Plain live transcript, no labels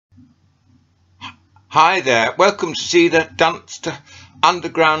Hi there, welcome to see the Dunster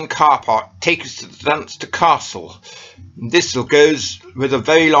underground car park. Take us to the Dunster Castle. This will goes with a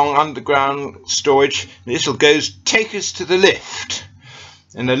very long underground storage. This will take us to the lift,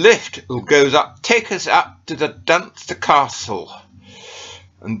 and the lift will goes up, take us up to the Dunster Castle.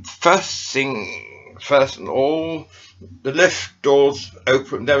 And first and all, the lift doors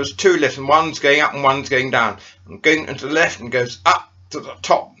open. There was two lifts, and one's going up and one's going down. And going into the left and goes up to the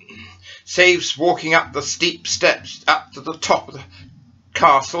top. Saves walking up the steep steps up to the top of the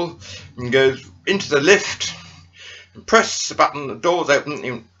castle, and goes into the lift and press the button, the doors open,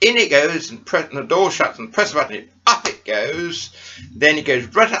 and in it goes, and the door shuts, and press the button, up it goes. Then it goes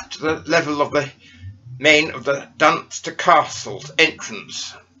right up to the level of the main of the Dunster Castle's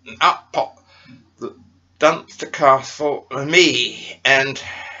entrance, and up pop the Dunster Castle and me and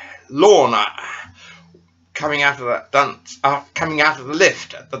Lorna coming out of the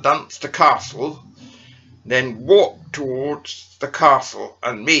lift at the Dunster Castle. Then walk towards the castle,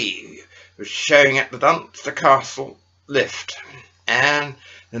 and me was showing at the Dunster Castle lift, and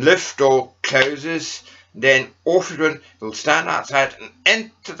the lift door closes. Then Orphan will stand outside and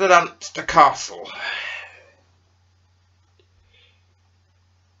enter the Dunster Castle.